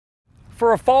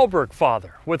For a Fallbrook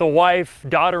father with a wife,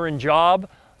 daughter, and job,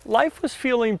 life was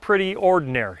feeling pretty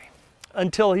ordinary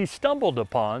until he stumbled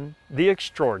upon the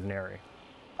extraordinary.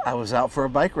 I was out for a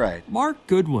bike ride. Mark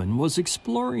Goodwin was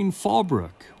exploring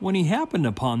Fallbrook when he happened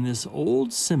upon this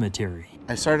old cemetery.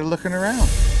 I started looking around.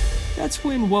 That's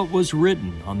when what was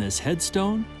written on this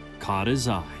headstone caught his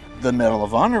eye. The Medal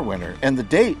of Honor winner and the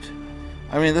date.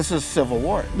 I mean, this is Civil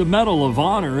War. The Medal of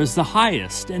Honor is the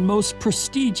highest and most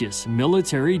prestigious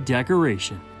military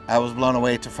decoration. I was blown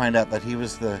away to find out that he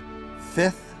was the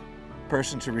 5th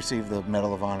person to receive the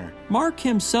Medal of Honor. Mark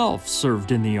himself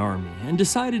served in the Army and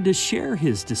decided to share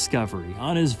his discovery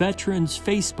on his Veterans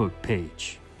Facebook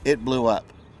page. It blew up.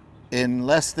 In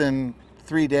less than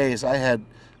 3 days, I had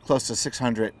close to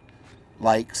 600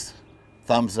 likes,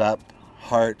 thumbs up,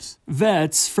 hearts.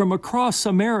 Vets from across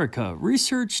America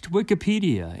researched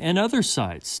Wikipedia and other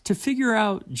sites to figure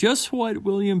out just what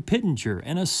William Pittenger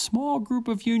and a small group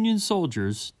of Union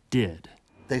soldiers did.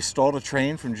 They stole a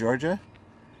train from Georgia,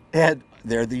 and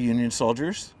they're the Union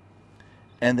soldiers,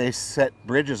 and they set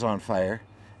bridges on fire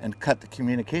and cut the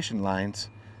communication lines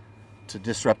to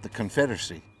disrupt the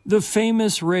Confederacy. The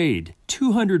famous raid,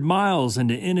 200 miles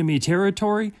into enemy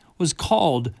territory, was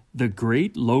called the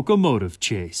Great Locomotive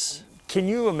Chase. Can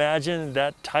you imagine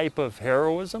that type of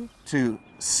heroism? To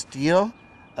steal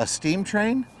a steam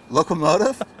train,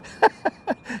 locomotive?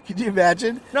 Can you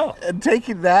imagine? No. And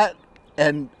taking that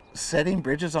and setting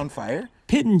bridges on fire?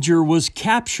 Pittenger was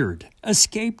captured,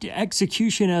 escaped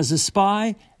execution as a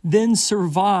spy, then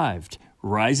survived,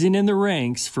 rising in the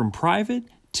ranks from private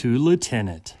to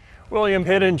lieutenant. William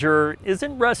Pittenger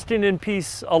isn't resting in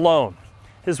peace alone.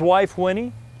 His wife,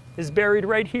 Winnie, is buried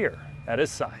right here at his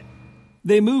side.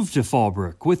 They moved to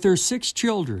Fallbrook with their 6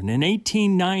 children in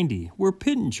 1890, where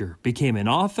Pittenger became an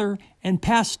author and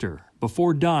pastor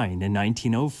before dying in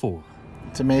 1904.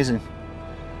 It's amazing.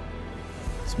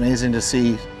 It's amazing to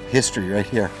see history right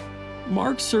here.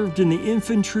 Mark served in the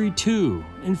infantry too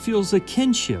and feels a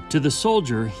kinship to the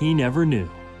soldier he never knew.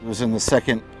 It was in the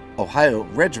 2nd Ohio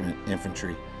Regiment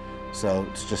Infantry, so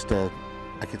it's just I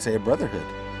could say a brotherhood.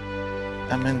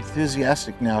 I'm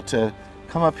enthusiastic now to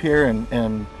come up here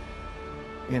and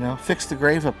you know, fix the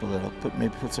grave up a little,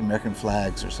 maybe put some American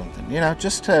flags or something, you know,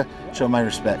 just to show my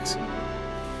respects.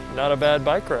 Not a bad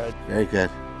bike ride. Very good.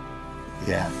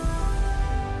 Yeah.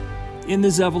 In the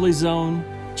Zevely-Zone,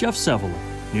 Jeff Sevely,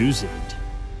 News 8.